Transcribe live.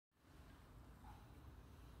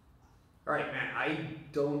All right, man, I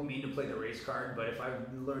don't mean to play the race card, but if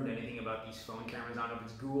I've learned anything about these phone cameras, I don't know if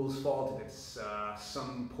it's Google's fault, if it's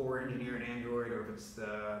some poor engineer in Android, or if it's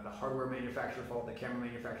the hardware manufacturer's fault, the camera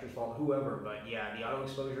manufacturer's fault, whoever. But yeah, the auto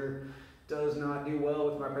exposure does not do well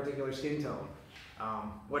with my particular skin tone.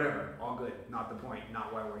 Whatever, all good, not the point,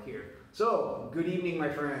 not why we're here. So, good evening, my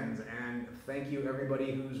friends, and thank you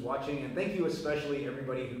everybody who's watching, and thank you especially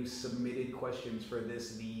everybody who submitted questions for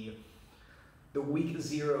this, the week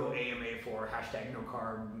 0 AMA for hashtag no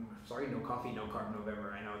coffee, no carb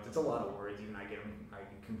November. I know it's a lot of words, even I get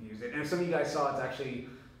confused. And if some of you guys saw, it's actually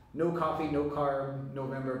no coffee, no carb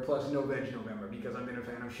November plus no veg November, because I've been a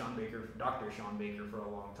fan of Dr. Sean Baker for a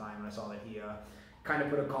long time, and I saw that he kind of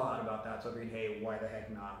put a call out about that. So I figured, hey, why the heck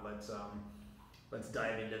not? Let's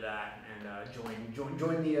dive into that and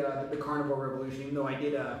join the carnivore revolution. Even though I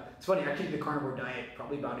did, it's funny, I actually did the carnivore diet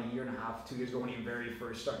probably about a year and a half, 2 years ago when he very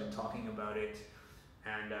first started talking about it,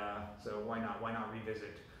 and so why not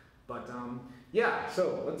revisit? But yeah,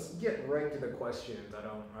 so let's get right to the questions. I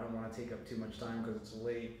don't want to take up too much time because it's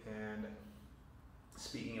late, and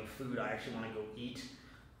speaking of food, I actually want to go eat.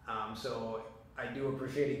 So I do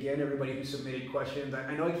appreciate again everybody who submitted questions.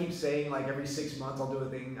 I know I keep saying like every 6 months I'll do a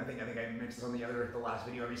thing. I think I mentioned this on the last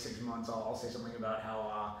video. Every 6 months I'll say something about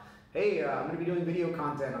how hey, I'm going to be doing video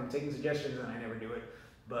content. I'm taking suggestions, and I never do it.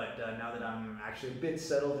 But now that I'm actually a bit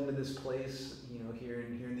settled into this place, you know, here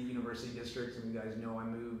in the University District, and you guys know I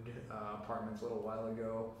moved apartments a little while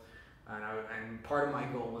ago. And part of my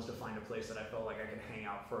goal was to find a place that I felt like I could hang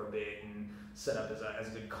out for a bit and set up as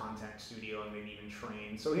a good content studio and maybe even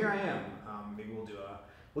train. So here I am. Maybe we'll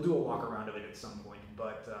do a walk around of it at some point.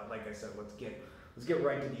 But like I said, let's get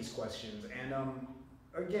right to these questions. And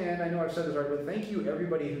again, I know I've said this already, but thank you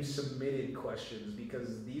everybody who submitted questions,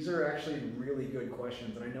 because these are actually really good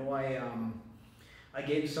questions. And I know I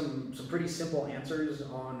gave some pretty simple answers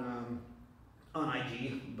on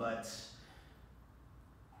IG, but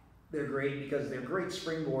they're great because they're great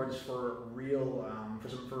springboards for real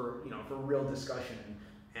for real discussion.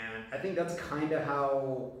 And I think that's kind of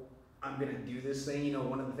how I'm gonna do this thing. You know,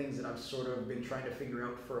 one of the things that I've sort of been trying to figure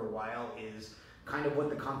out for a while is kind of what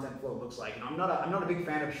the content flow looks like. You know, I'm not a big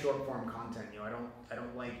fan of short form content. You know, I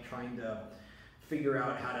don't like trying to figure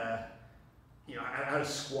out how to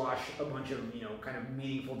squash a bunch of, you know, kind of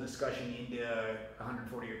meaningful discussion into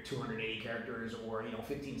 140 or 280 characters, or, you know,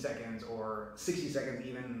 15 seconds or 60 seconds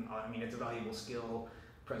even. I mean, it's a valuable skill,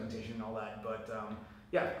 presentation and all that, but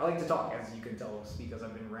yeah, I like to talk, as you can tell, because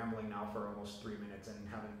I've been rambling now for almost 3 minutes and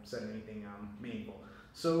haven't said anything meaningful.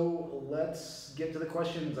 So let's get to the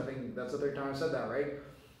questions. I think that's the third time I've said that, right?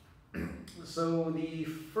 So the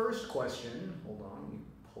first question, hold on, let me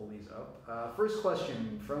pull these up. First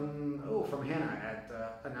question from Hannah at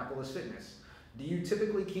Annapolis Fitness. Do you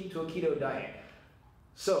typically keep to a keto diet?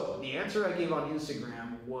 So the answer I gave on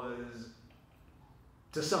Instagram was,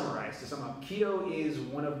 to sum up, keto is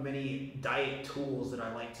one of many diet tools that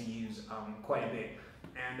I like to use quite a bit.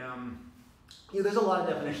 And you know, there's a lot of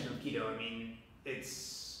definition of keto. I mean,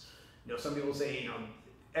 it's, you know, some people say, you know,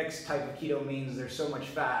 X type of keto means there's so much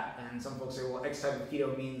fat, and some folks say, well, X type of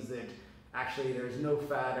keto means that actually there's no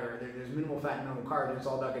fat, or there's minimal fat and minimal carbs, and it's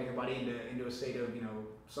all about getting your body into a state of, you know,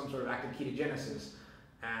 some sort of active ketogenesis.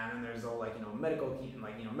 And then there's the, like, you know, medical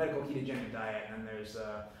ketogenic diet, and then there's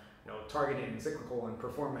you know, targeted and cyclical and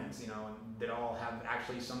performance, you know, that all have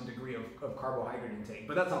actually some degree of carbohydrate intake.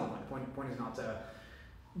 But that's not the point. The point is not to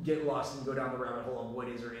get lost and go down the rabbit hole of what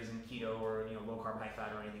is or isn't keto, or, you know, low carb, high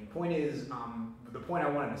fat, or anything. Point is, the point I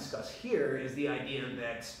want to discuss here is the idea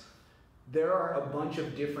that there are a bunch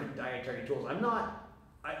of different dietary tools.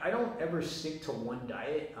 I don't ever stick to one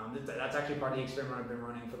diet. That's actually part of the experiment I've been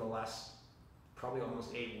running for the last probably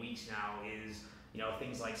almost 8 weeks now, is, you know,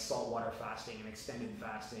 things like saltwater fasting and extended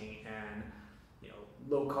fasting, and, you know,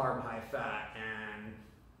 low carb, high fat, and,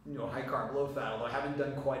 you know, high carb, low fat, although I haven't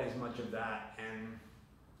done quite as much of that. And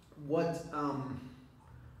what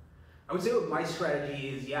I would say what my strategy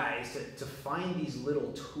is, to find these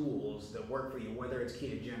little tools that work for you, whether it's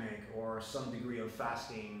ketogenic or some degree of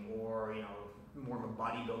fasting, or, you know, more of a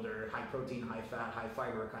bodybuilder, high protein, high fat, high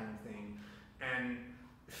fiber kind of thing, and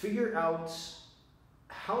figure out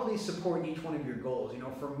how they support each one of your goals. You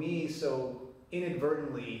know, for me, so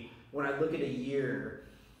inadvertently, when I look at a year,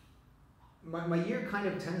 my year kind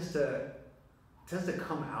of tends to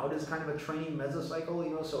come out as kind of a training mesocycle,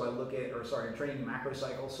 you know, so I look at, a training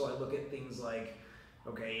macrocycle, so I look at things like,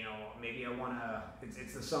 okay, you know, maybe I want to,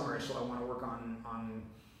 it's the summer, so I want to work on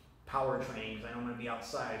power training, because I don't want to be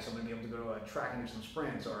outside, so I'm going to be able to go to a track and do some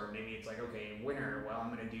sprints. Or maybe it's like, okay, winter, well,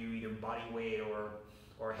 I'm going to do either body weight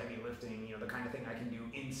or heavy lifting, you know, the kind of thing I can do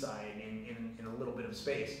inside in a little bit of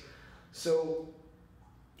space. So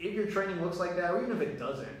if your training looks like that, or even if it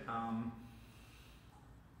doesn't,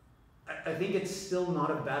 I think it's still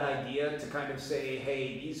not a bad idea to kind of say,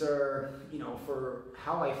 hey, these are, for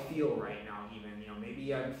how I feel right now even,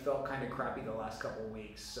 maybe I've felt kind of crappy the last couple of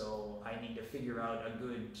weeks, so I need to figure out a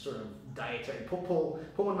good sort of dietary, pull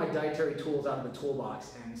one of my dietary tools out of the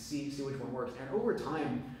toolbox and see which one works. And over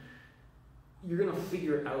time, you're gonna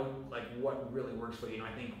figure out like what really works for you.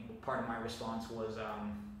 I think part of my response was,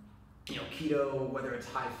 keto, whether it's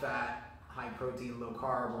high fat, high protein, low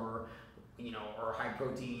carb, or high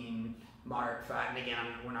protein, moderate fat. And again,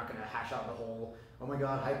 we're not going to hash out the whole, oh my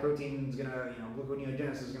God, high protein is going to,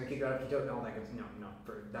 gluconeogenesis is going to kick you out of ketosis. No,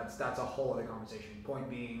 that's a whole other conversation. Point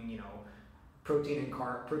being, protein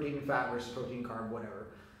and fat versus protein, carb, whatever.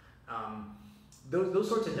 Those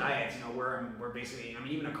sorts of diets, where basically,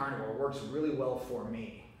 even a carnivore works really well for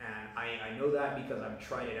me. And I know that because I've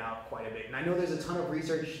tried it out quite a bit. And I know there's a ton of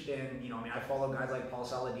research in, I follow guys like Paul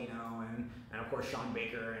Saladino and of course Sean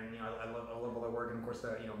Baker, and I love all their work, and of course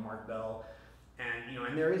Mark Bell.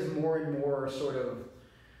 And there is more and more sort of,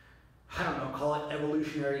 I don't know, call it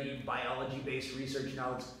evolutionary biology-based research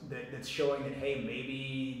now that's showing that, hey,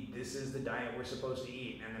 maybe this is the diet we're supposed to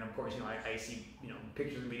eat. And then of course, I see,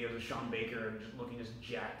 pictures and videos of Sean Baker just looking just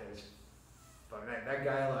jacked as fuck. That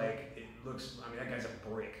guy, like, it looks, that guy's a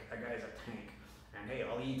brick. That guy's a tank. And hey,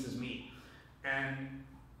 all he eats is meat. And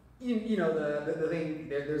the thing,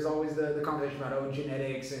 there's always the conversation about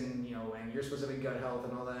genetics and and your specific gut health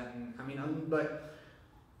and all that. And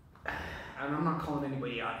I'm not calling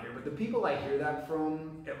anybody out here, but the people I hear that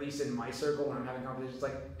from, at least in my circle when I'm having conversations,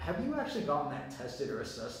 like, have you actually gotten that tested or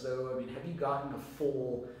assessed though? Have you gotten a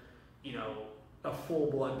full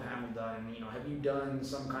blood panel done? Have you done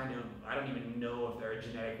some kind of, I don't even know if there are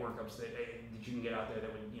genetic workups that you can get out there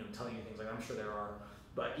that would tell you things. Like, I'm sure there are.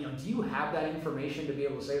 But do you have that information to be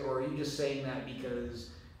able to say, or are you just saying that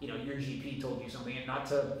because your GP told you something? And not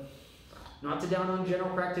to down on general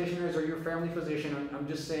practitioners or your family physician. I'm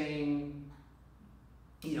just saying,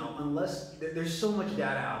 unless there's so much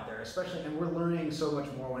data out there, especially, and we're learning so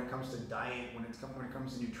much more when it comes to diet, when it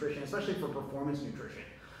comes to nutrition, especially for performance nutrition.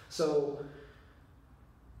 So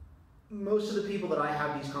most of the people that I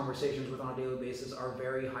have these conversations with on a daily basis are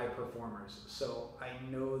very high performers. So I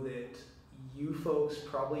know that you folks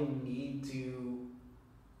probably need to,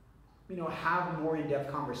 have more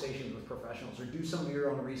in-depth conversations with professionals, or do some of your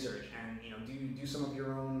own research, and do some of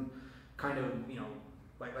your own kind of,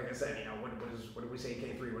 like I said, what did we say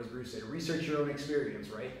K3? What does Bruce say? Research your own experience,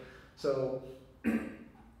 right? So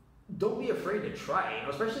don't be afraid to try,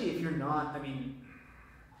 especially if you're not,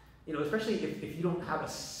 especially if you don't have a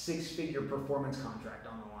six-figure performance contract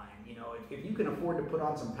on the line. If you can afford to put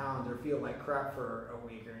on some pounds or feel like crap for a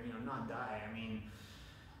week, or not die,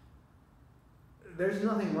 there's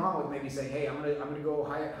nothing wrong with maybe saying, hey, I'm gonna go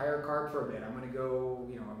higher carb for a bit. I'm gonna go,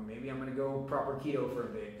 maybe I'm gonna go proper keto for a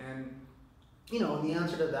bit. And and the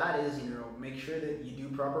answer to that is, make sure that you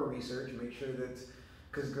do proper research. Make sure that,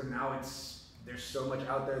 because now there's so much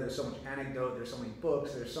out there. There's so much anecdote. There's so many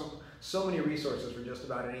books. There's so many resources for just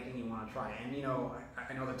about anything you want to try. And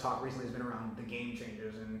I know the talk recently has been around the game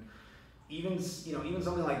changers, and even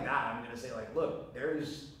something like that. I'm gonna say, like, look,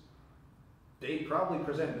 they probably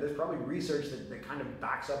present, but there's probably research that kind of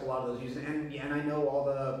backs up a lot of those uses. And I know all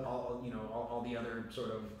the other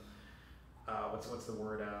sort of what's the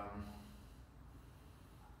word?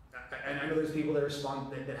 And I know there's people that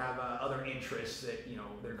respond that have other interests that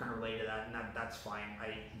they're kind of related to that, and that's fine.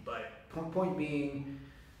 But point being,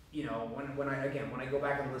 when I go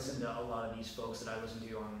back and listen to a lot of these folks that I listen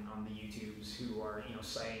to on the YouTubes who are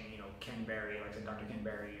citing Ken Berry, like say Dr. Ken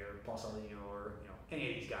Berry or Paul Saladino, or any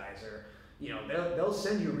of these guys, or they'll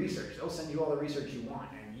send you research. They'll send you all the research you want,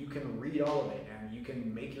 and you can read all of it, and you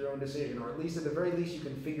can make your own decision, or at least at the very least you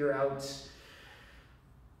can figure out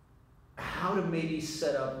how to maybe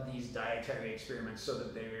set up these dietary experiments so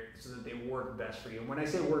that they work best for you. And when I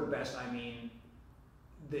say work best, I mean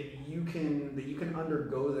that you can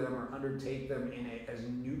undergo them or undertake them in as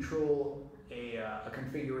neutral a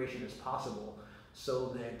configuration as possible,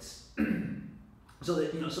 so that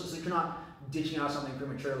you're not ditching out something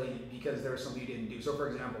prematurely because there was something you didn't do. So for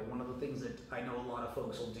example, one of the things that I know a lot of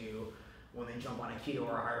folks will do when they jump on a keto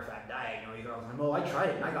or a higher fat diet, you hear all the time, oh, I tried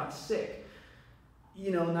it and I got sick.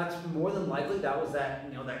 And that's more than likely that was that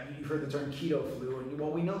you've heard the term keto flu, and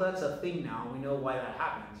well, we know that's a thing now. We know why that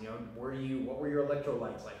happens. What were your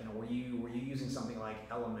electrolytes like? Were you using something like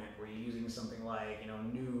Element? Were you using something like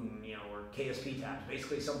Noon, or KSP tabs?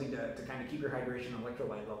 Basically something to kind of keep your hydration and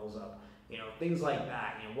electrolyte levels up. things like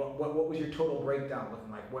that. What was your total breakdown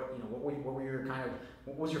looking like? What were your kind of,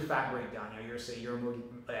 what was your fat breakdown? Your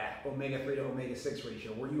omega 3 to omega 6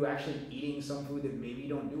 ratio. Were you actually eating some food that maybe you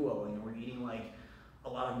don't do well? Were you eating like a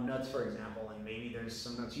lot of nuts, for example, and maybe there's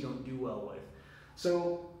some nuts you don't do well with.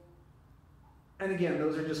 So, and again,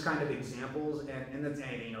 those are just kind of examples, and that's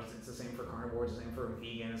anything. It's the same for carnivores, the same for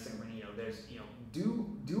vegan, the same for there's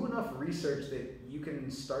do enough research that you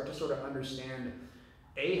can start to sort of understand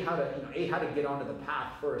how to get onto the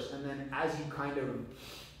path first, and then as you kind of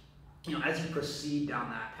as you proceed down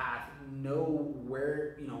that path, know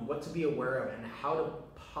where what to be aware of and how to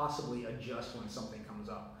possibly adjust when something comes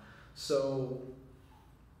up. So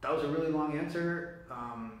that was a really long answer,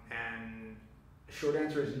 and short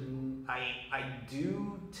answer is I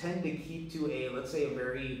do tend to keep to let's say a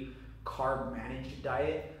very carb managed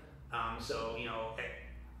diet. So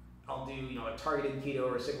I'll do a targeted keto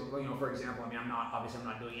or cyclical. For example, I'm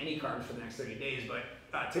not doing any carbs for the next 30 days, but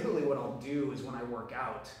typically what I'll do is when I work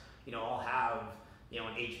out, I'll have an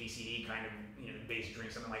HBCD kind of based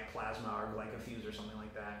drink, something like plasma or glycofuse or something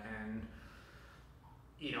like that, and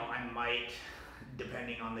I might,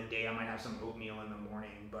 depending on the day, I might have some oatmeal in the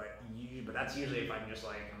morning, but that's usually if I'm just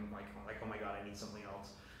I'm like oh my god, I need something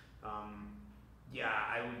else.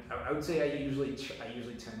 I would say I usually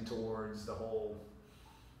tend towards the whole,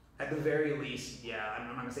 at the very least, I'm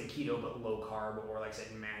not gonna say keto, but low carb, or like I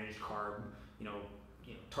said, managed carb,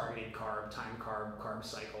 targeted carb, time carb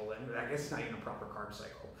cycle, and I guess it's not even a proper carb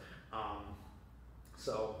cycle.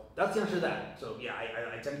 So that's the answer to that. So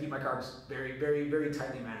I tend to keep my carbs very, very, very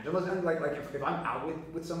tightly managed. Unless like if I'm out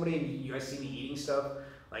with somebody and you guys see me eating stuff,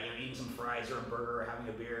 like eating some fries or a burger or having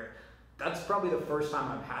a beer, that's probably the first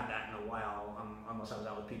time I've had that in a while. Unless I was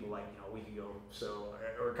out with people like a week ago. So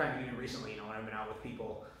or kind of even recently, when I've been out with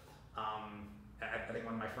people. I think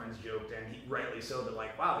one of my friends joked, and rightly so, that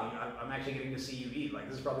like, wow, I'm actually getting to see you eat. Like,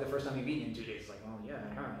 this is probably the first time you've eaten in 2 days. Like, well, yeah,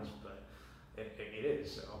 it has, but it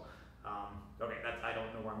is. So, okay, I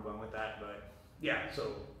don't know where I'm going with that, but yeah.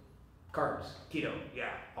 So, carbs, keto,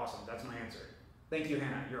 awesome. That's my answer. Thank you,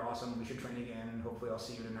 Hannah. You're awesome. We should train again. Hopefully, I'll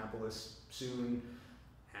see you in Annapolis soon.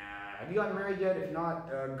 Have you gotten married yet? If not,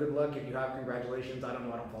 good luck. If you have, congratulations. I don't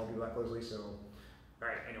know. I don't follow people that closely, so. All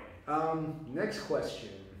right. Anyway, next question.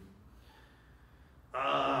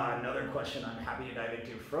 Another question I'm happy to dive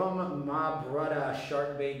into from my brother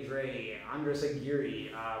Shark Bay Dre, Andres Aguirre.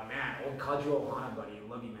 Man, old Kajuo Ohana buddy,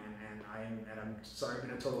 love you, man. And I'm sorry I've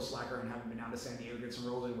been a total slacker and haven't been down to San Diego to get some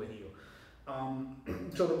rolls in with you.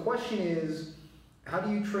 So the question is, how do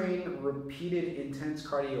you train repeated intense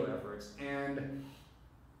cardio efforts? And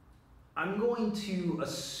I'm going to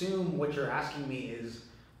assume what you're asking me is,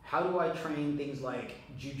 how do I train things like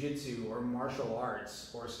jiu-jitsu or martial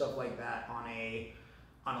arts or stuff like that on a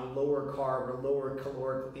lower carb or lower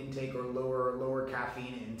caloric intake or lower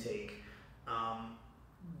caffeine intake?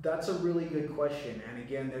 That's a really good question, and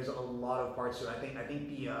again, there's a lot of parts to it. I think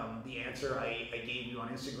the answer I gave you on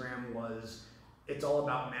Instagram was, it's all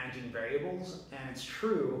about managing variables, and it's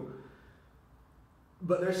true.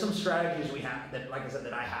 But there's some strategies we have that, like I said,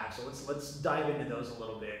 that I have. So let's dive into those a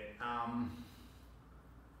little bit.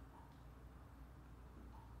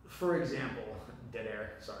 For example, dead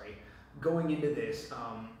air, sorry. Going into this,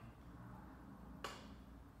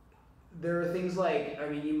 there are things like,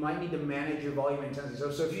 you might need to manage your volume intensity. So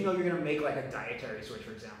if you're going to make like a dietary switch,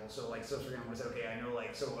 for example. So for example, I said, okay, I know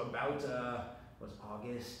about, was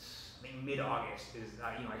August, I think mid-August is,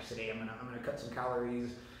 I said, hey, I'm gonna cut some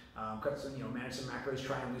calories, manage some macros,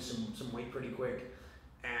 try and lose some weight pretty quick.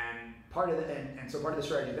 And part of the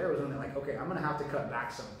strategy there was when they're like, okay, I'm gonna have to cut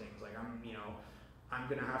back some things. Like I'm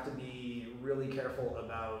gonna have to be really careful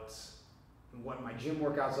about what my gym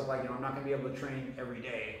workouts look like. I'm not gonna be able to train every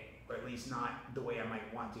day, or at least not the way I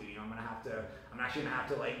might want to. I'm actually gonna have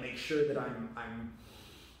to like make sure that I'm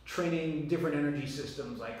training different energy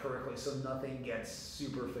systems like correctly, so nothing gets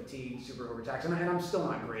super fatigued, super overtaxed. And I'm still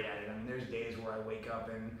not great at it. There's days where I wake up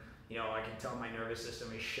and I can tell my nervous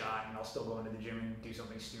system is shot, and I'll still go into the gym and do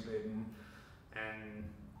something stupid, and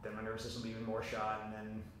then my nervous system will be even more shot, and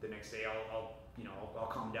then the next day I'll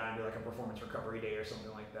calm down and do like a performance recovery day or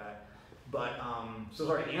something like that. But so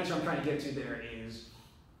sorry, the answer I'm trying to get to there is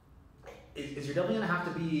you're definitely gonna have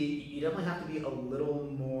to be a little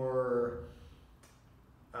more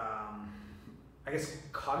I guess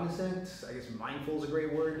cognizant, mindful is a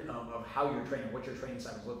great word, of how you're training, what your training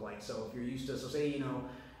cycles look like. So if you're used to, say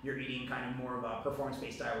you're eating kind of more of a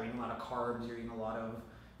performance-based diet, where you're eating a lot of carbs, you're eating a lot of,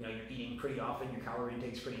 you're eating pretty often, your calorie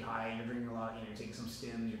intake's pretty high, you're drinking a lot, you're taking some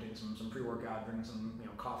stims, you're taking some pre-workout, drinking some,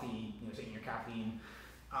 coffee, taking your caffeine.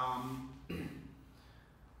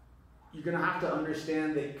 you're gonna have to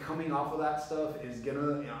understand that coming off of that stuff is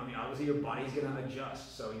gonna, you know, I mean, obviously your body's gonna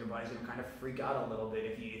adjust, so your body's gonna kind of freak out a little bit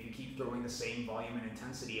if you keep throwing the same volume and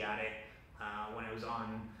intensity at it when it was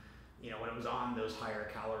on, you know, when it was on those higher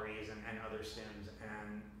calories and other stims.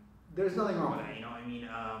 And there's nothing wrong with that, you know. I mean,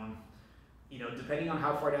 you know, depending on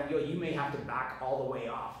how far down you go, you may have to back all the way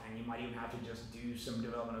off, and you might even have to just do some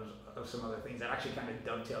development of some other things. That actually kind of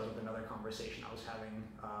dovetails with another conversation I was having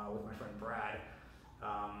with my friend Brad.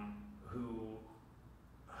 Who,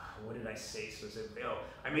 what did I say specifically? Oh,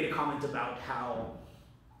 I made a comment about how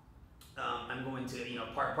I'm going to, you know,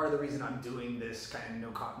 part of the reason I'm doing this kind of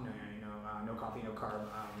no coffee, no carb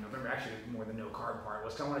November, actually more the no carb part,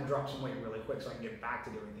 was 'cause I want to drop some weight really quick so I can get back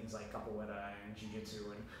to doing things like capoeira and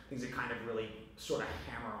jiu-jitsu and things that kind of really sort of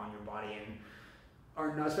hammer on your body and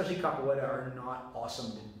are not, especially capoeira, are not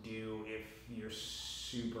awesome to do if you're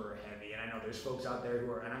super heavy. And I know there's folks out there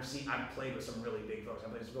who are, and I've played with some really big folks. I've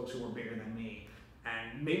played with folks who are bigger than me,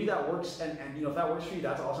 and maybe that works. And you know, if that works for you,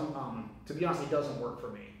 that's awesome. To be honest, it doesn't work for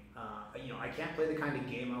me. You know, I can't play the kind of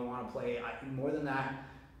game I want to play. More than that,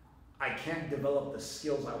 I can't develop the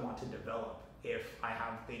skills I want to develop if I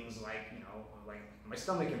have things like, you know, like my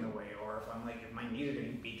stomach in the way, or if my knees are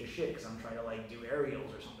getting beat to shit because I'm trying to like do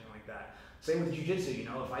aerials or something like that. Same with jiu-jitsu, you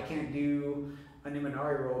know, if I can't do a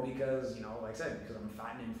Niminari roll because, you know, like I said, because I'm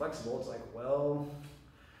fat and inflexible, it's like, well,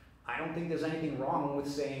 I don't think there's anything wrong with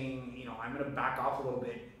saying, you know, I'm going to back off a little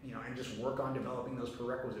bit, you know, and just work on developing those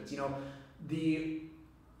prerequisites. You know,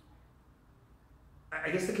 I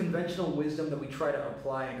guess the conventional wisdom that we try to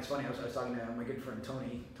apply, and it's funny, I was talking to my good friend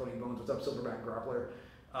Tony Bones, what's up, Silverback Grappler,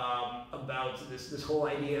 about this whole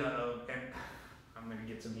idea of, and I'm going to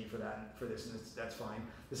get some heat for this, and that's fine.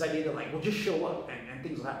 This idea that, like, well, just show up and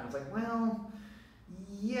things will happen. It's like, well,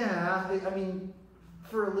 yeah, I mean,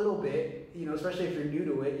 for a little bit, you know, especially if you're new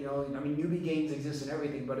to it, you know, I mean, newbie gains exist in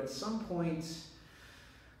everything, but at some point,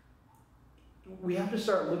 we have to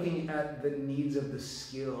start looking at the needs of the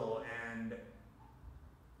skill and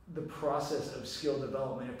the process of skill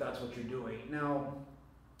development if that's what you're doing. Now,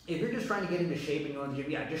 if you're just trying to get into shape and go to the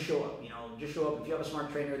gym, yeah, just show up. You know, just show up. If you have a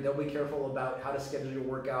smart trainer, they'll be careful about how to schedule your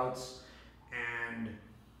workouts, and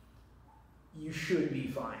you should be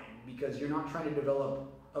fine because you're not trying to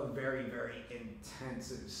develop a very, very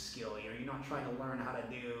intensive skill. You know, you're not trying to learn how to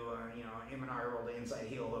do, you know, Imanari roll to inside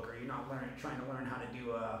heel hook, or you're not trying to learn how to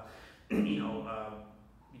do a, a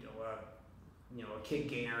kick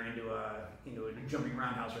gainer into a jumping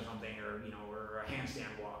roundhouse or something, or, you know, or a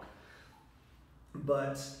handstand walk.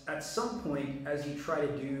 But at some point, as you try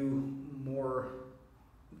to do more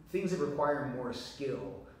things that require more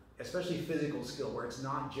skill, especially physical skill, where it's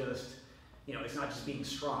not just, you know, it's not just being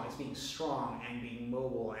strong, it's being strong and being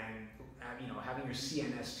mobile and, you know, having your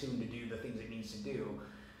CNS tuned to do the things it needs to do,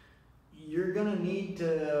 you're gonna need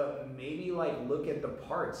to maybe like look at the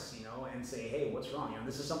parts, you know, and say, hey, what's wrong? You know,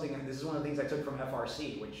 this is one of the things I took from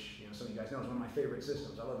FRC, which, you know, some of you guys know is one of my favorite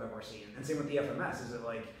systems. I love FRC, and same with the FMS. Is that,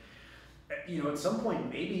 like, you know, at some point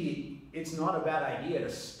maybe it's not a bad idea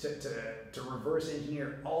to reverse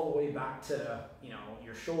engineer all the way back to, you know,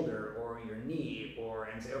 your shoulder or your knee,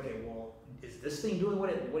 and say, okay, well, is this thing doing what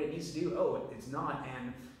it needs to do? Oh, it's not,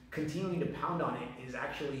 and continuing to pound on it is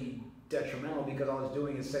actually detrimental because all it's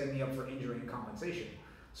doing is setting me up for injury and compensation.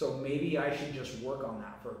 So maybe I should just work on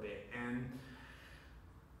that for a bit. And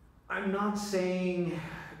I'm not saying,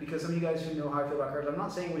 because some of you guys who know how I feel about carbs, I'm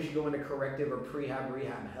not saying we should go into corrective or prehab,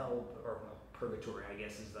 rehab, help, or purgatory, I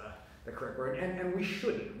guess is the correct word. And we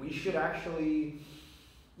shouldn't. We should actually,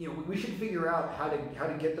 you know, we should figure out how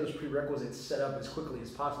to get those prerequisites set up as quickly as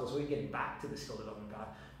possible so we can get back to the skill development path.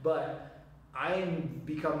 But I've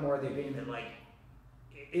become more of the opinion that, like,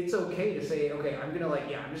 it's okay to say, okay, I'm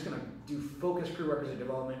just gonna do focused prerequisite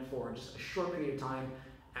development for just a short period of time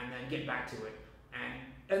and then get back to it.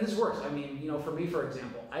 And this works. I mean, you know, for me, for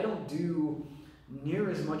example, I don't do near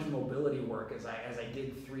as much mobility work as I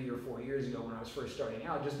did 3 or 4 years ago when I was first starting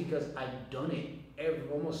out, just because I've done it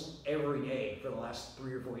almost every day for the last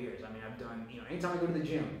 3 or 4 years. I mean, I've done, you know, anytime I go to the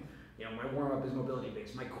gym, you know, my warm-up is mobility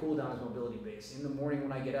based, my cool down is mobility based. In the morning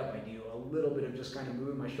when I get up, I do a little bit of just kind of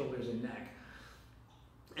moving my shoulders and neck.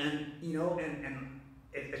 And, you know,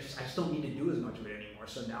 I just don't need to do as much of it anymore.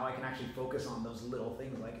 So now I can actually focus on those little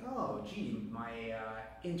things like, oh, gee, my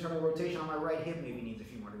internal rotation on my right hip maybe needs a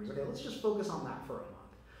few more degrees. Okay, let's just focus on that for a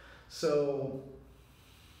month. So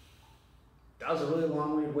that was a really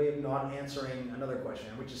long-winded way of not answering another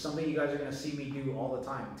question, which is something you guys are going to see me do all the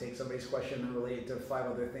time. Take somebody's question and relate it to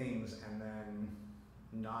 5 other things and then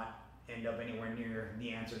not end up anywhere near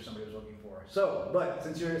the answer somebody was looking for. So, but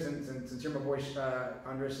since you're my boy,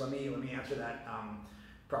 Andres, let me answer that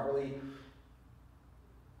properly.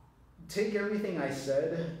 take everything I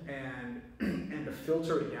said and to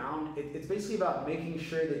filter it down, it's basically about making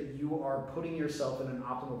sure that you are putting yourself in an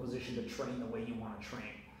optimal position to train the way you want to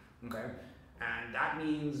train. Okay? And that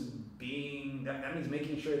means that means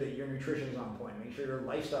making sure that your nutrition is on point, making sure your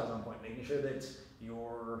lifestyle is on point, making sure that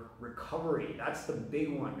your recovery, that's the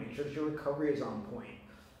big one, making sure that your recovery is on point.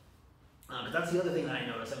 Because that's the other thing that I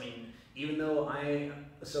noticed. I mean, even though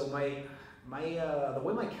the way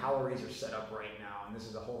my calories are set up right now, and this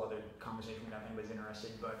is a whole other conversation if anybody's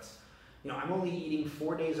interested, but I'm only eating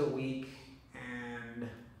 4 days a week, and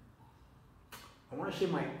I want to say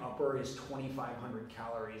my upper is 2,500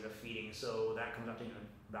 calories a feeding, so that comes up to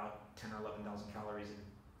about 10 or 11,000 calories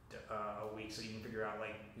a week. So you can figure out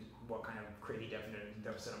like what kind of crazy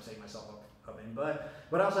deficit I'm setting myself up in. But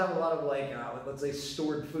I also have a lot of let's say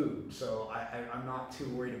stored food, so I'm not too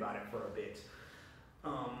worried about it for a bit.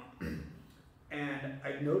 And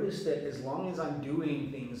I've noticed that as long as I'm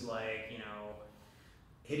doing things like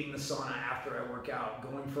hitting the sauna after I work out,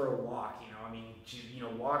 going for a walk,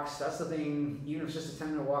 walks, that's the thing. Even if it's just a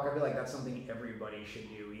 10-minute walk, I feel like that's something everybody should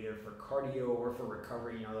do, either for cardio or for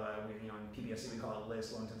recovery. In PBSC we call it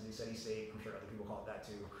LIST, low intensity steady state. I'm sure other people call it that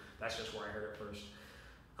too. That's just where I heard it first.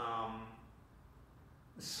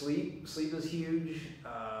 Sleep is huge.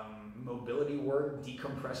 Mobility work,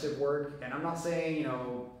 decompressive work, and I'm not saying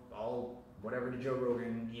all whatever to Joe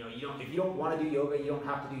Rogan. If you don't want to do yoga, you don't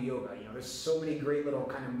have to do yoga. There's so many great little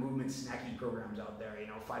kind of movement snacky programs out there.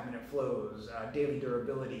 5-minute flows, daily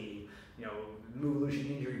durability, Move-Lution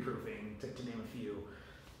injury proofing, to name a few.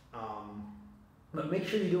 But make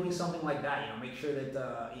sure you're doing something like that. Make sure that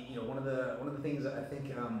one of the things that I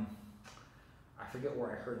think I forget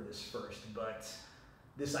where I heard this first, but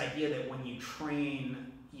this idea that when you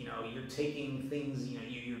train, you're taking things,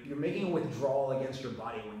 you're making a withdrawal against your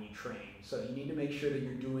body when you train. So you need to make sure that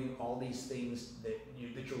you're doing all these things that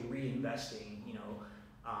you're reinvesting,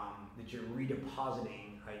 that you're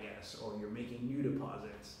redepositing, I guess, or you're making new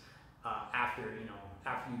deposits after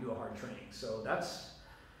you do a hard training. So that's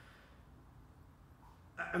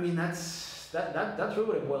really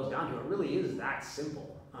what it boils down to. It really is that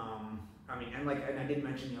simple. And I did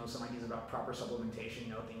mention, some ideas about proper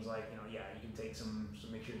supplementation, things like, you can take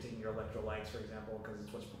make sure you're taking your electrolytes, for example, because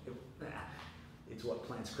it's what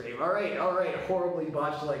plants crave. All right, horribly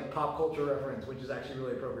botched pop culture reference, which is actually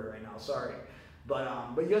really appropriate right now. Sorry, but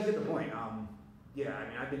you guys get the point.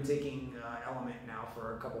 I've been taking Element now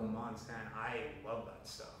for a couple of months, and I love that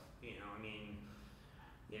stuff.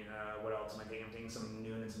 What else am I taking? I'm taking some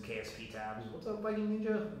Noon and some KSP tabs. What's up, Viking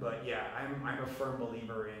Ninja? But yeah, I'm a firm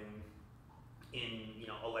believer in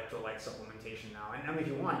electrolyte supplementation now. And if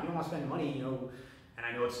you don't want to spend money, and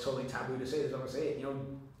I know it's totally taboo to say this, I'm gonna say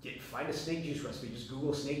it. Find a snake juice recipe. Just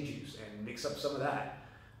Google snake juice and mix up some of that.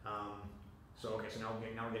 So now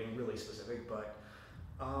we're getting really specific, but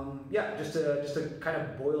just to kind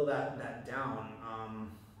of boil that down.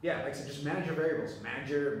 Like I said, just manage your variables, manage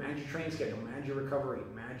your training schedule, manage your recovery,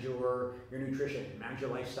 manage your nutrition, manage your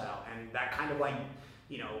lifestyle, and that kind of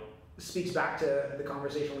speaks back to the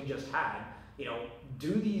conversation we just had.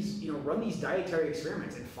 Do these, run these dietary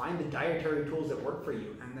experiments and find the dietary tools that work for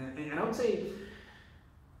you. And I would say,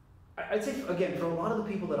 I'd say again, for a lot of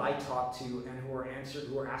the people that I talk to and who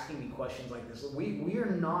are asking me questions like this,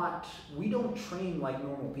 we don't train like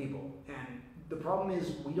normal people. And the problem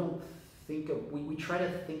is we try to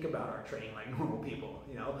think about our training like normal people.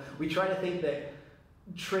 We try to think that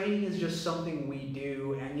training is just something we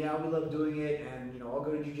do, and we love doing it, and I'll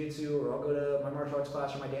go to jiu-jitsu, or I'll go to my martial arts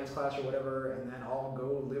class or my dance class or whatever, and then I'll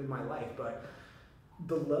go live my life. But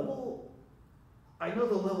I know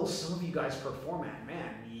the level some of you guys perform at,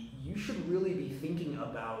 man, you should really be thinking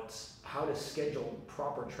about how to schedule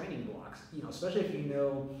proper training blocks, especially if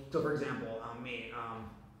so for example, me,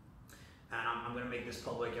 and I'm going to make this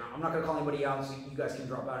public, I'm not going to call anybody out, so you guys can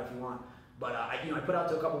drop out if you want. But I put out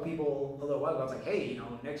to a couple people a little while ago. I was like, hey,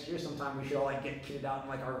 next year sometime we should all get kitted out in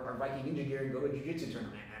our Viking Ninja gear and go to a jiu-jitsu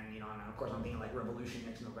tournament. And of course I'm thinking Revolution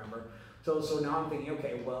next November. So now I'm thinking,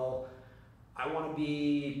 okay, well, I want to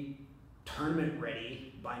be tournament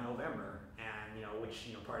ready by November, and which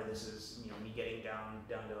part of this is me getting down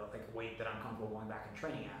to weight that I'm comfortable going back and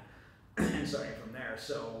training at, and starting from there.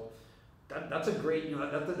 So that's a great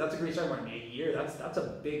that's a great start. A year, that's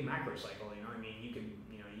a big macro cycle.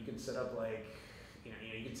 You can set up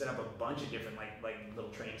you can set up a bunch of different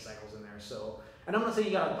little training cycles in there. So, and I'm not saying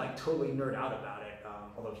you gotta totally nerd out about it.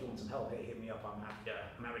 Although if you want some help, hey, hit me up. I'm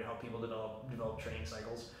happy to help people develop training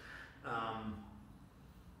cycles.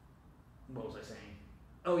 What was I saying?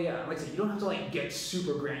 Oh yeah, like I said, you don't have to get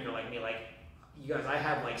super granular like me. you guys, I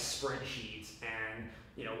have like spreadsheets and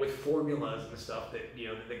with formulas and stuff that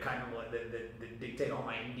that kind of like that dictate all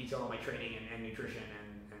my detail all my training and nutrition and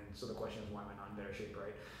so the question is, why am I not in better shape,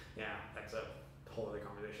 right? Yeah, that's a whole other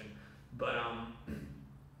conversation. But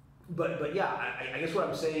yeah, I guess what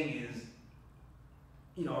I'm saying is,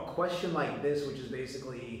 a question like this, which is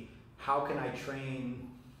basically, how can I train?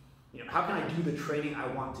 How can I do the training I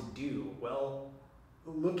want to do? Well,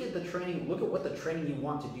 look at what the training you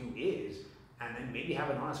want to do is, and then maybe have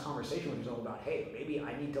an honest conversation with yourself about, hey, maybe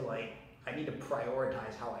I need to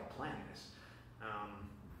prioritize how I plan this.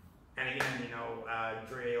 And again,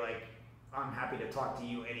 Dre, like, I'm happy to talk to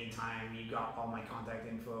you anytime. You got all my contact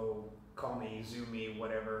info. Call me, Zoom me,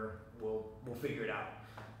 whatever. We'll figure it out.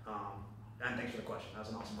 And thanks for the question. That was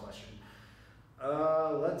an awesome question.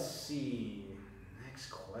 Let's see. Next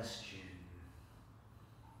question.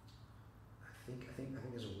 I think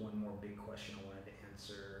there's one more big question I wanted to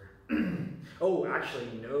answer. Oh, actually,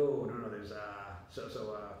 no. There's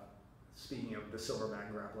speaking of the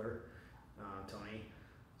silverback grappler, Tony.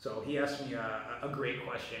 So he asked me a great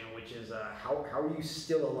question, which is how are you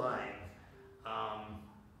still alive?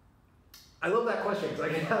 I love that question because I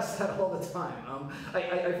get asked that all the time.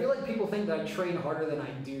 I feel like people think that I train harder than I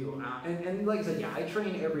do. And like I said, yeah, I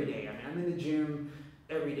train every day. I mean, I'm in the gym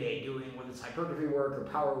every day doing whether it's hypertrophy work or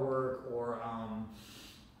power work or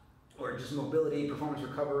just mobility, performance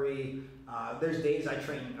recovery. There's days I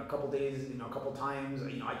train a couple times.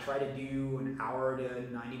 I try to do an hour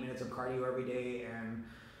to 90 minutes of cardio every day. And,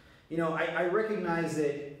 I recognize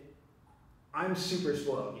that I'm super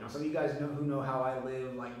spoiled. Some of you guys who know how I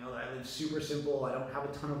live, know that I live super simple. I don't have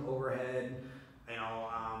a ton of overhead.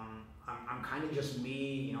 I'm kind of just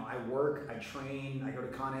me. I work, I train, I go to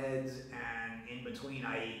con eds, and in between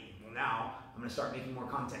now I'm gonna start making more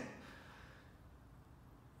content.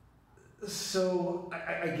 So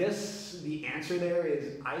I guess the answer there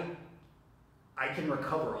is I can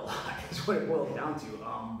recover a lot. Is what it boils down to.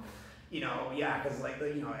 Because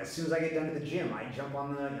as soon as I get done at the gym, I jump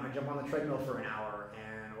on the treadmill for an hour,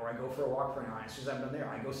 or I go for a walk for an hour. And as soon as I'm done there,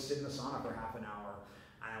 I go sit in the sauna for half an hour.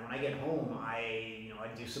 And when I get home, I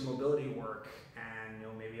do some mobility work, and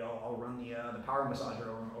maybe I'll run the power massager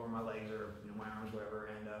over my legs or my arms, whatever.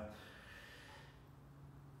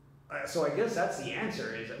 And so I guess that's the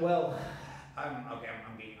answer. Is I'm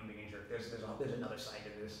being a jerk. There's another side to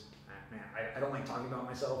this. Man, I don't like talking about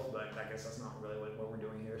myself, but I guess that's not really what we're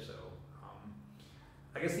doing here. So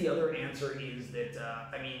I guess the other answer is that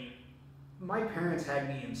my parents had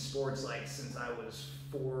me in sports since I was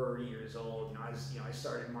 4 years old. I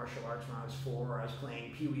started martial arts when I was 4. I was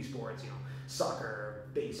playing pee-wee sports, soccer,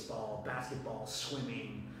 baseball, basketball,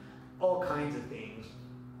 swimming, all kinds of things.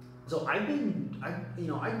 So I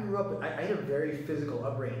grew up. I had a very physical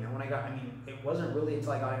upbringing, and when it wasn't really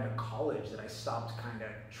until I got into college that I stopped kind of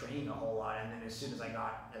training a whole lot. And then as soon as I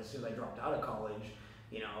dropped out of college,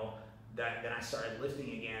 then I started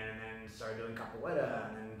lifting again, and then started doing capoeira,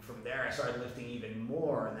 and then from there I started lifting even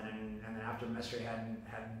more. And then after Mestre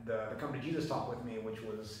had the Come to Jesus talk with me, which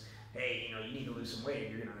was, hey, you need to lose some weight.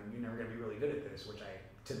 You're never gonna be really good at this. Which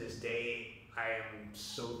to this day, I am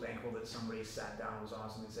so thankful that somebody sat down, was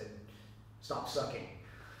awesome, and said, stop sucking.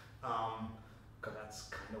 Because that's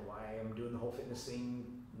kind of why I'm doing the whole fitness thing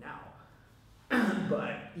now.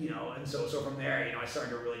 But, and so from there, I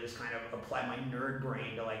started to really just kind of apply my nerd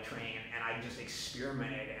brain to training, and I just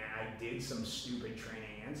experimented, and I did some stupid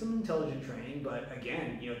training and some intelligent training, but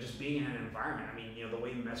again, just being in an environment, the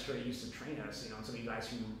way Mestre used to train us, and some of you guys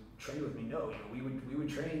who trained with me know, we would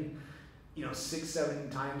train 6-7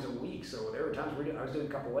 times a week. So there were times where I was doing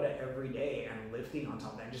capoeira every day and lifting on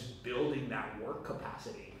top of that, just building that work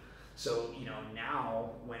capacity. So,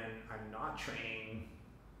 now when I'm not training,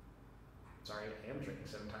 I am training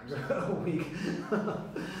 7 times a week.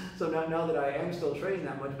 So now that I am still training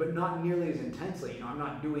that much, but not nearly as intensely, I'm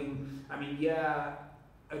not doing, a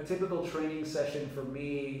typical training session for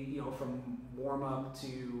me, from warm up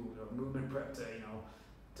to movement prep to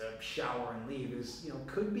shower and leave is,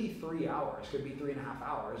 could be 3 hours, could be 3.5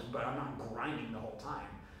 hours, but I'm not grinding the whole time.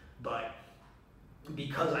 But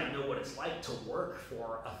because I know what it's like to work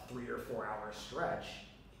for a 3 or 4 hour stretch,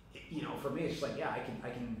 for me it's just I can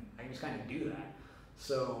just kind of do that.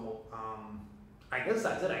 So I guess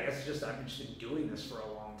that's it. I guess just I've just been doing this for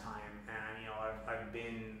a long time, and I've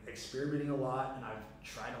been experimenting a lot, and I've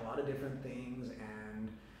tried a lot of different things, and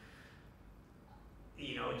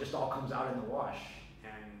it just all comes out in the wash.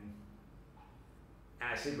 And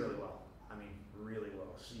I sleep really well. Really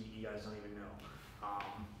well. So you guys don't even know.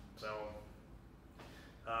 So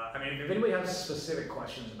I mean, if anybody has specific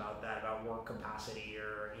questions about that, about work capacity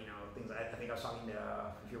or things, I think I was talking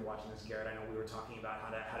to, if you're watching this, Garrett, I know we were talking about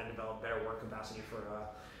how to develop better work capacity for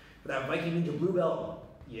that Viking Ninja Blue Belt.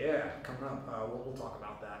 Yeah, coming up, we'll talk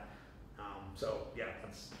about that. So yeah,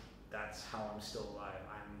 that's how I'm still alive.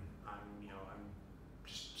 I'm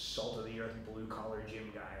just salt of the earth, blue collar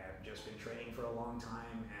gym guy. I've just been training for a long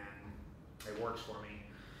time, and it works for me.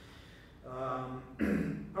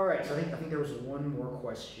 All right, so I think there was one more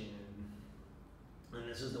question, and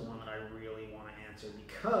this is the one that I really want to answer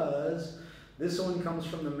because this one comes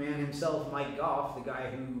from the man himself, Mike Goff, the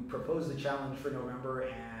guy who proposed the challenge for November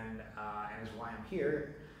and is why I'm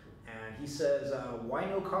here. And he says, why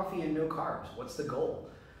no coffee and no carbs? What's the goal?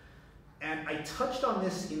 And I touched on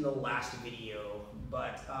this in the last video,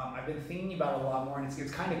 but I've been thinking about it a lot more, and it's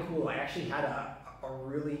kind of cool. I actually had a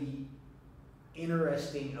really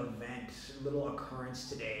interesting event, little occurrence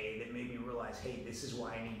today that made me realize, hey, this is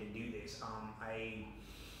why I need to do this. I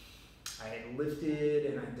had lifted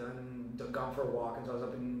and I'd gone for a walk, and so I was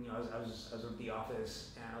up in, I was at the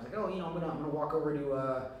office, and I was like, oh, I'm gonna walk over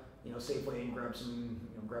to Safeway and grab some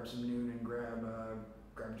noon and grab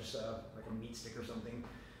just like a meat stick or something.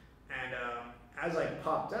 And as I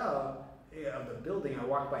popped out of the building, I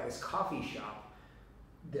walked by this coffee shop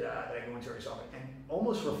that I go into every so often, and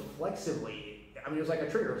almost reflexively, I mean, it was like a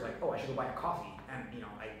trigger. It was like, oh, I should go buy a coffee, and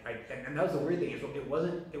and that was the weird thing.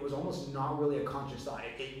 It was almost not really a conscious thought.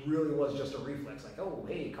 It really was just a reflex, like, oh,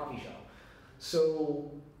 hey, coffee shop.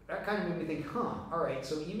 So that kind of made me think, all right.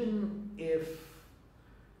 So even if,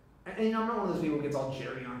 and I'm not one of those people who gets all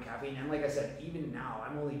jittery on caffeine. And like I said, even now, I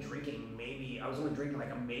was only drinking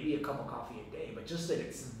like maybe a cup of coffee a day. But just that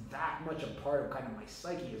it's that much a part of kind of my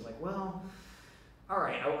psyche is like, well, all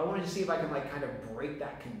right, I wanted to see if I can like kind of break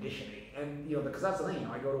that conditioning. And because that's the thing,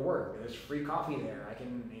 I go to work, there's free coffee there. I can,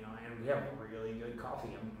 and we have really good coffee.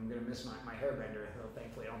 I'm gonna miss my hairbender.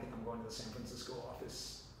 Thankfully, I don't think I'm going to the San Francisco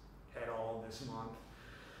office at all this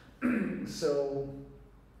month. So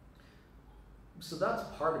that's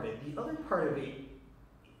part of it. The other part of it,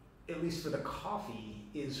 at least for the coffee,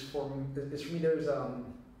 is for me. There's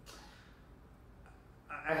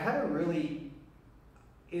I had a really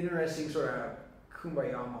interesting sort of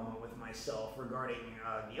kumbaya moment with myself regarding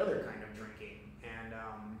the other kind of drinking, and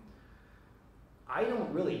I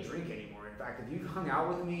don't really drink anymore. In fact, if you've hung out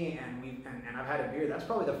with me and I've had a beer, that's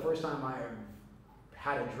probably the first time I've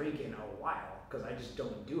had a drink in a while, because I just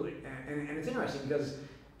don't do it. And it's interesting because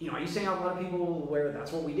I used to hang out with a lot of people where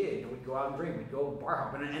that's what we did. We'd go out and drink, we'd go bar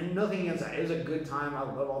hop, and nothing against that. It was a good time. I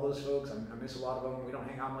love all those folks. I miss a lot of them. We don't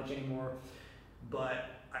hang out much anymore, but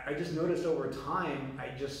I just noticed over time,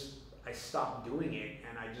 I stopped doing it,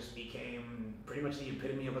 and I just became pretty much the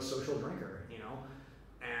epitome of a social drinker,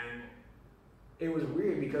 and it was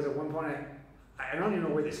weird because at one point, I don't even know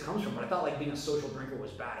where this comes from, but I thought like being a social drinker was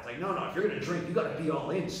bad. It's like, no, if you're gonna drink, you gotta be all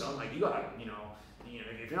in, son. Like you gotta,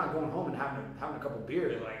 if you're not going home and having a couple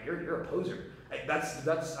beers, like you're a poser. Like, that's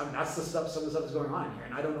the stuff. Some of the stuff is going on in here,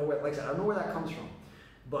 and I don't know where, like I said, I don't know where that comes from,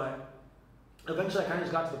 but eventually I kind of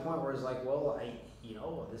just got to the point where it's like, well,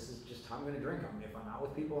 this is just how I'm going to drink. If I'm out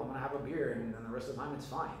with people, I'm going to have a beer, and then the rest of the time it's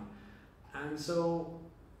fine. And so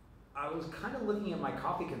I was kind of looking at my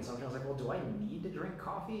coffee consumption. I was like, well, do I need to drink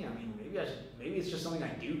coffee? I mean, maybe it's just something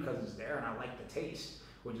I do because it's there and I like the taste,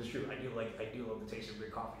 which is true. I do love the taste of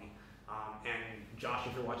good coffee. And Josh,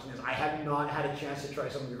 if you're watching this, I have not had a chance to try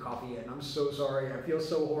some of your coffee yet, and I'm so sorry. I feel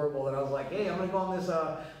so horrible that I was like, hey, I'm gonna go on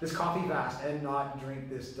this coffee fast and not drink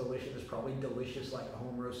this probably delicious like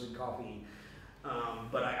home roasted coffee.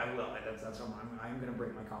 But I will. That's how I'm gonna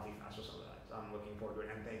break my coffee fast with some of that. So I'm looking forward to it,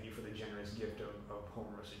 and thank you for the generous gift of home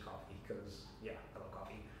roasted coffee, because yeah, I love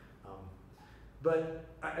coffee. But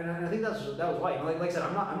I think that was why. Like I said,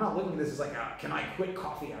 I'm not looking at this as like, can I quit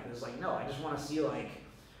coffee after this? Like, no, I just want to see like,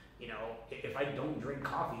 if I don't drink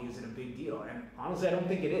coffee, is it a big deal? And honestly, I don't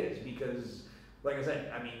think it is, because like I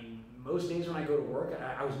said, I mean, most days when I go to work,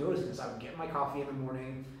 I was noticing this. I would get my coffee in the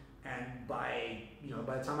morning, and by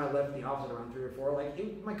the time I left the office at around 3 or 4,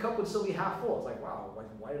 like my cup would still be half full. It's like, wow, like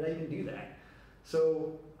why did I even do that?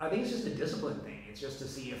 So I think it's just a discipline thing. It's just to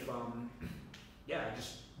see if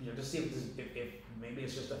just see if maybe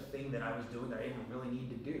it's just a thing that I was doing that I didn't really need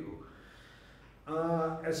to do.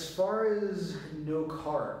 As far as no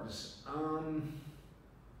carbs,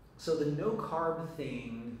 so the no carb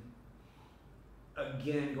thing,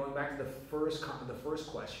 again, going back to the first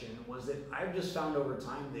question, was that I've just found over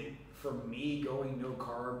time that for me, going no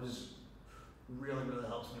carbs really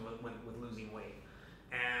helps me with losing weight.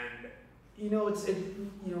 And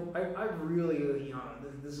I've really,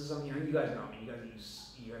 this is something, you guys know me, you guys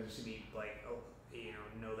see me like,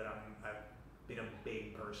 know that I've been a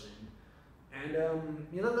big person. And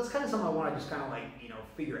you know, that's kind of something I want to just kind of like, you know,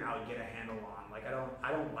 figure out, get a handle on. Like I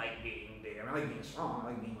don't like being big. I mean, I like being strong. I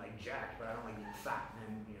like being like jacked, but I don't like being fat.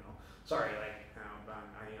 And you know, sorry, like I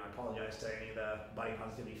apologize to any of the body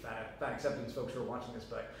positivity, fat acceptance folks who are watching this.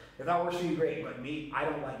 But if that works for you, great. But me, I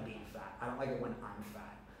don't like being fat. I don't like it when I'm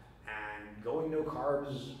fat. And going no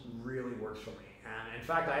carbs really works for me. And in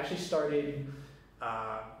fact, I actually started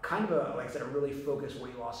kind of a, like I said, a really focused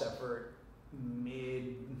weight loss effort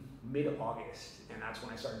mid-August, and that's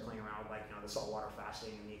when I started playing around with, like, you know, the saltwater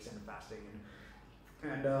fasting and the extended fasting,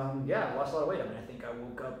 and yeah, I lost a lot of weight. I mean, I think I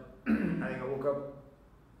woke up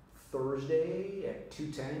Thursday at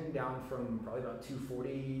 210, down from probably about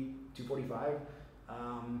 240, 245,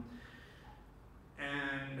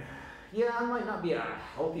 and yeah, it might not be a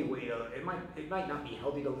healthy way to, it might not be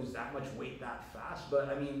healthy to lose that much weight that fast, but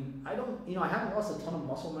I mean, I don't, you know, I haven't lost a ton of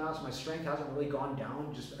muscle mass. My strength hasn't really gone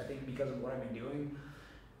down, just I think because of what I've been doing.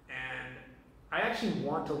 And I actually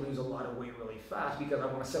want to lose a lot of weight really fast because I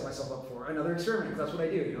want to set myself up for another experiment, because that's what I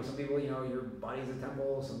do. You know, some people, you know, your body's a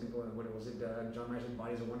temple. Some people, what was it, John Mayer said,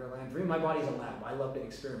 body's a wonderland. For me, my body's a lab. I love to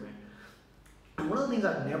experiment. And one of the things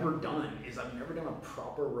I've never done is I've never done a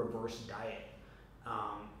proper reverse diet.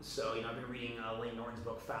 So, you know, I've been reading Layne Norton's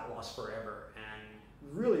book, Fat Loss Forever, and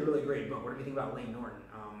really, really great book. What do you think about Layne Norton?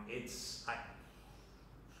 I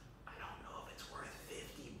don't know if it's worth $50,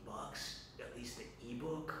 at least the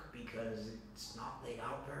ebook, because it's not laid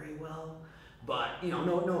out very well. But, you know,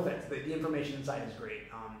 no offense, the information inside is great.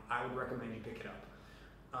 I would recommend you pick it up.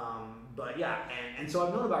 But yeah, and so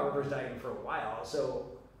I've known about reverse dieting for a while.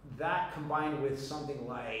 So that combined with something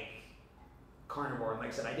like carnivore, and like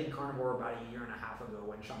I said, I did carnivore about a year and a half ago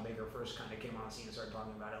when Sean Baker first kind of came on the scene and started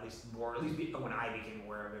talking about it, at least when I became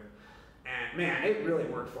aware of it. And man, it really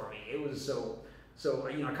worked for me. It was so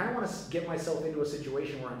you know, I kind of want to get myself into a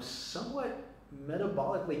situation where I'm somewhat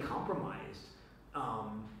metabolically compromised,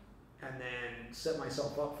 and then set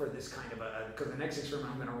myself up for this kind of because the next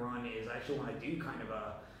experiment I'm going to run is I actually want to do kind of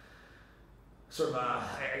a sort of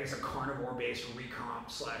I guess a carnivore based recomp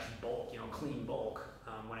 / bulk, you know, clean bulk.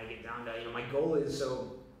 When I get down to, you know, my goal is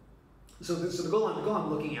so the goal I'm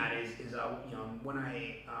looking at is you know, when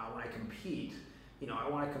I compete, you know, I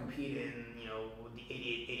want to compete in, you know, the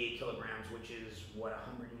 88 kilograms, which is what,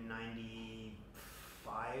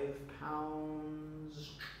 195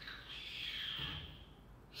 pounds,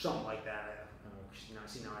 something like that. You know,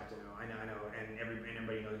 see, now I have to know. I know, and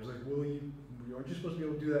everybody knows. It was like, well, aren't you supposed to be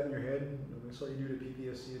able to do that in your head? I saw you do it at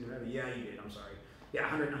PPSC and whatever. Yeah, you did. I'm sorry. Yeah,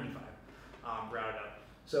 195. Rounded up.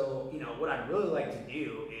 So, you know, what I'd really like to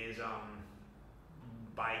do is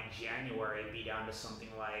by January be down to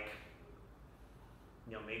something like,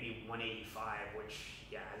 you know, maybe 185, which,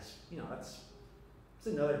 yeah, is, you know, that's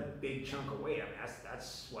another big chunk of weight. I mean,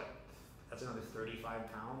 that's another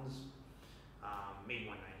 35 pounds, maybe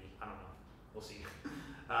 190. I don't know. We'll see.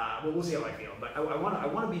 We'll see how I feel. But I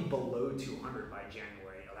want to be below 200 by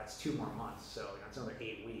January. You know, that's 2 more months, so that's another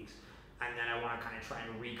 8 weeks. And then I want to kind of try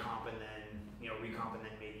and recomp and then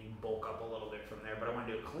maybe bulk up a little bit from there. But I want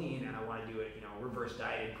to do it clean, and I want to do it, you know, reverse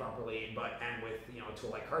dieted properly, and with, you know, a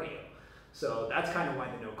tool like cardio. So that's kind of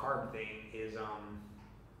why the no carb thing is,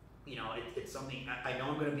 you know, it's something I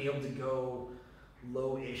know I'm going to be able to go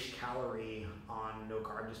low-ish calorie on no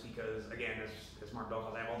carb, just because, again, as Mark Bell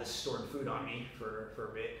calls, I have all this stored food on me for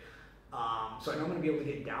a bit. So I know I'm going to be able to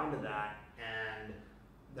get down to that, and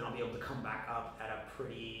then I'll be able to come back up at a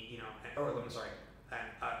pretty, you know,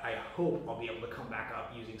 I hope I'll be able to come back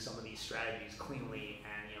up using some of these strategies cleanly.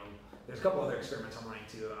 And, you know, there's a couple other experiments I'm running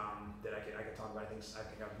too, that I could talk about. I think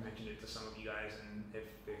I've mentioned it to some of you guys, and if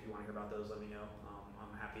you want to hear about those, let me know.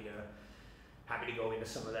 I'm happy to go into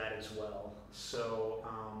some of that as well. So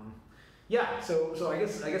yeah, so I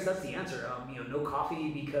guess that's the answer. You know, no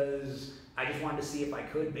coffee, because I just wanted to see if I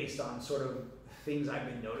could, based on sort of things I've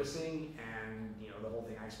been noticing, and, you know, the whole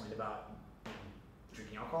thing I explained about, you know,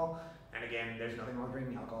 drinking alcohol. And again, there's nothing wrong with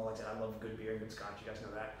drinking alcohol. Like I said, I love good beer and good scotch. You guys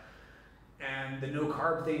know that. And the no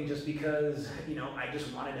carb thing, just because, you know, I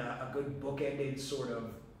just wanted a good bookended sort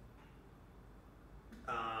of,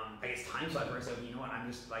 I guess, time slot where I said, you know what,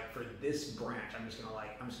 I'm just like, for this branch, I'm just gonna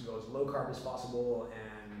go as low carb as possible.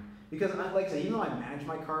 And because, like I said, even though I manage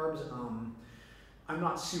my carbs, I'm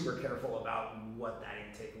not super careful about what that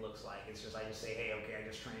intake looks like. It's just, I just say, hey, okay, I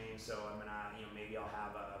just trained, so I'm gonna, you know, maybe I'll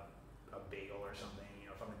have a bagel or something, you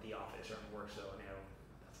know, if I'm at the office or at work. So, you know,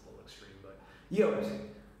 that's a little extreme, but you know what I'm saying.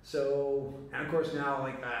 So, and of course now,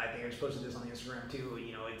 like, I think I just posted this on the Instagram too,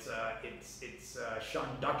 you know, it's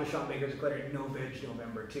Dr. Sean Baker's declared No Veg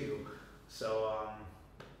November too. So,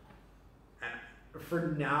 and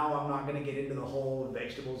for now, I'm not going to get into the whole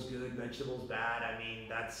vegetables good, vegetables bad. I mean,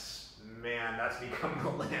 that's become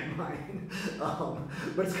a landmine.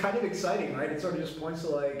 But it's kind of exciting, right? It sort of just points to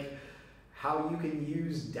like how you can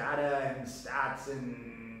use data and stats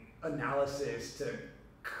and analysis to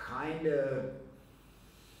kind of,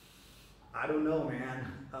 I don't know, man.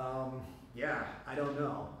 Yeah, I don't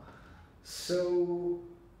know. So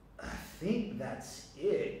I think that's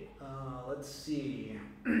it. Let's see.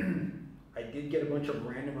 I did get a bunch of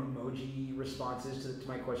random emoji responses to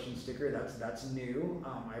my question sticker. That's new.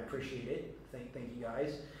 I appreciate it. Thank you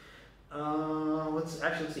guys. Let's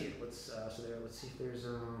see. Let's see if there's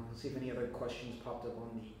let's see if any other questions popped up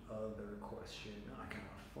on the other question. I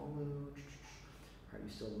cannot follow. Are you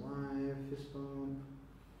still live? Fist bump.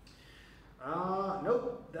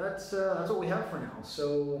 Nope. That's what we have for now.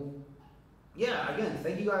 So yeah, again,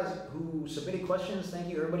 thank you guys who submitted questions. Thank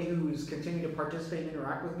you everybody who's continued to participate and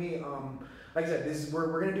interact with me. Like I said,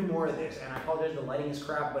 we're gonna do more of this, and I apologize the lighting is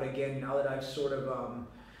crap, but again, now that I've sort of God,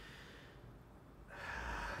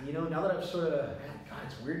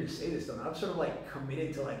 it's weird to say this though. Now I've sort of like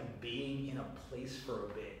committed to like being in a place for a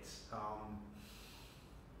bit.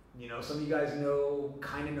 Some of you guys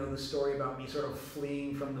kind of know the story about me sort of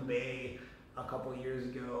fleeing from the Bay a couple years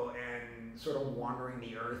ago and sort of wandering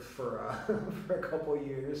the earth for for a couple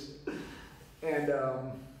years, and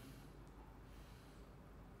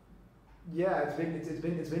yeah, it's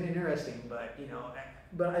been interesting, but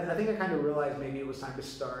I think I kind of realized maybe it was time to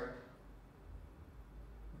start,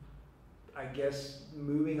 I guess,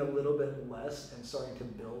 moving a little bit less and starting to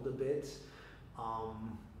build a bit.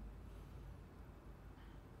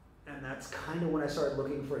 And that's kind of when I started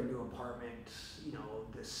looking for a new apartment,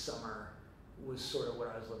 this summer was sort of what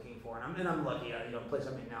I was looking for. And I'm lucky, the place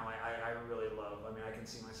I'm in now, I really love. I mean, I can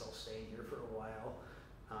see myself staying here for a while.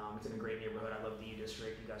 It's in a great neighborhood. I love the U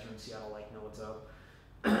District. You guys are in Seattle, know what's up.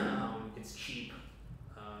 It's cheap.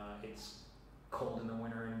 It's cold in the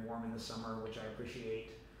winter and warm in the summer, which I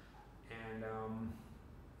appreciate. And I'm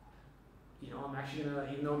actually gonna,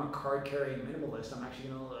 even though I'm a card-carrying minimalist, I'm actually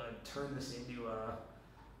gonna turn this into,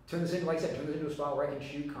 like I said, turn this into a spot where I can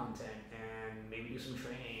shoot content and maybe do some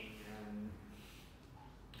training and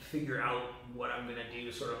figure out what I'm gonna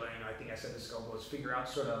do. Sort of, I think I said this goal was figure out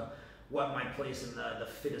sort of what my place in the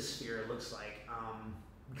fitosphere looks like.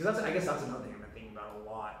 Because I guess that's another thing I've been thinking about a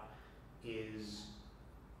lot is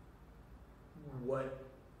what.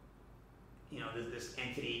 This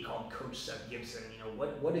entity called Coach Seth Gibson,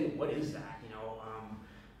 what is that?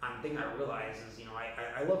 One thing I realize is,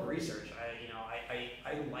 I love research.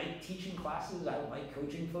 I like teaching classes. I like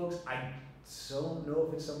coaching folks. I don't know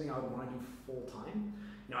if it's something I would want to do full time.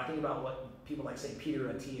 I think about what people like, say, Peter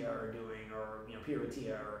Attia are doing, or, Peter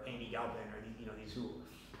Attia or Andy Galpin, or these who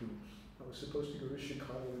I was supposed to go to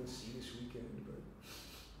Chicago and see this weekend, but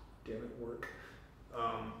damn it, work.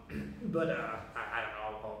 But I don't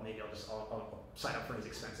know. Maybe I'll sign up for his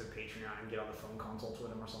expensive Patreon and get on the phone consults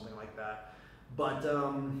with him or something like that. But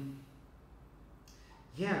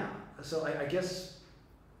yeah. So I guess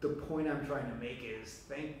the point I'm trying to make is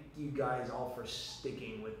thank you guys all for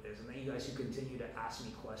sticking with this, and thank you guys who continue to ask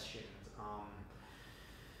me questions.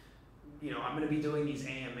 I'm going to be doing these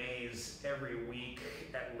AMAs every week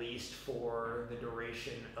at least for the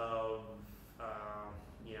duration of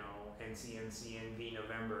NCNCNV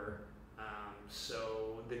November.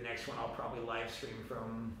 So the next one I'll probably live stream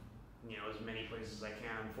from as many places as I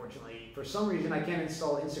can. Unfortunately, for some reason I can't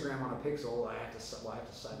install Instagram on a Pixel. I have to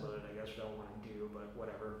sideload it, I guess, which I don't want to do, but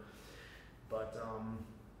whatever. But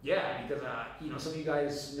yeah, because some of you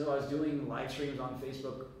guys know I was doing live streams on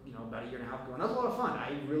Facebook about a year and a half ago, and that was a lot of fun.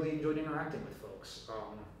 I really enjoyed interacting with folks. So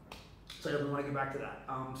I definitely want to get back to that.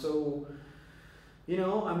 So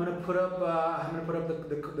I'm gonna put up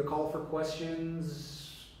the call for questions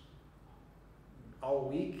all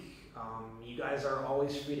week. You guys are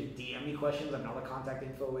always free to DM me questions. All the contact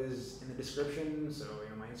info is in the description. So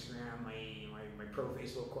my Instagram, my pro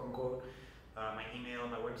Facebook, quote unquote, my email,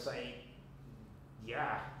 my website.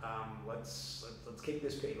 Yeah, let's kick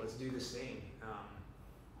this pig. Let's do this thing.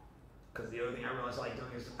 Because the other thing I realized I like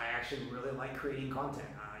doing is I actually really like creating content.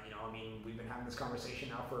 We've been having this conversation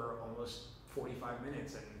now for almost 45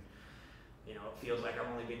 minutes, and it feels like I've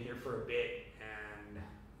only been here for a bit, and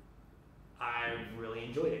I've really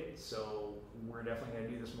enjoyed it. So we're definitely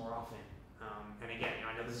going to do this more often. And again,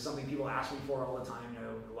 I know this is something people ask me for all the time.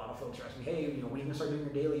 A lot of folks are asking me, hey, when are you going to start doing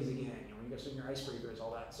your dailies again? When are you going to start doing your icebreakers,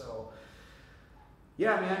 all that. So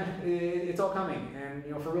yeah, man, it's all coming, and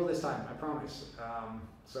for real this time, I promise.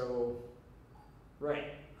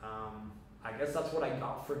 Right. I guess that's what I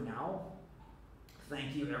got for now.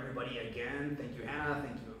 Thank you everybody again. Thank you Hannah.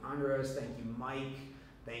 Thank you Andres. Thank you Mike.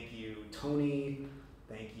 Thank you Tony.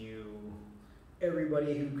 Thank you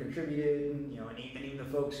everybody who contributed. You know, and even the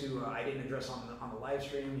folks who I didn't address on the live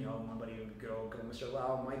stream. You know, my buddy good old Mr.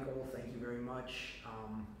 Lau, Michael. Thank you very much.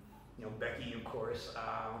 You know, Becky, of course.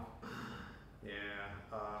 All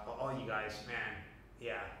you guys, man.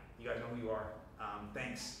 Yeah, you guys know who you are.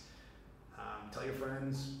 Thanks. Tell your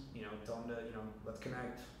friends. You know, tell them to. You know, let's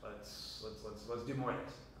connect. Let's do more of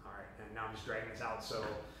this. All right. And now I'm just dragging this out, so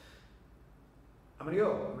I'm gonna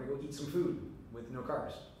go. I'm gonna go eat some food with no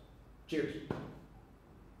carbs. Cheers.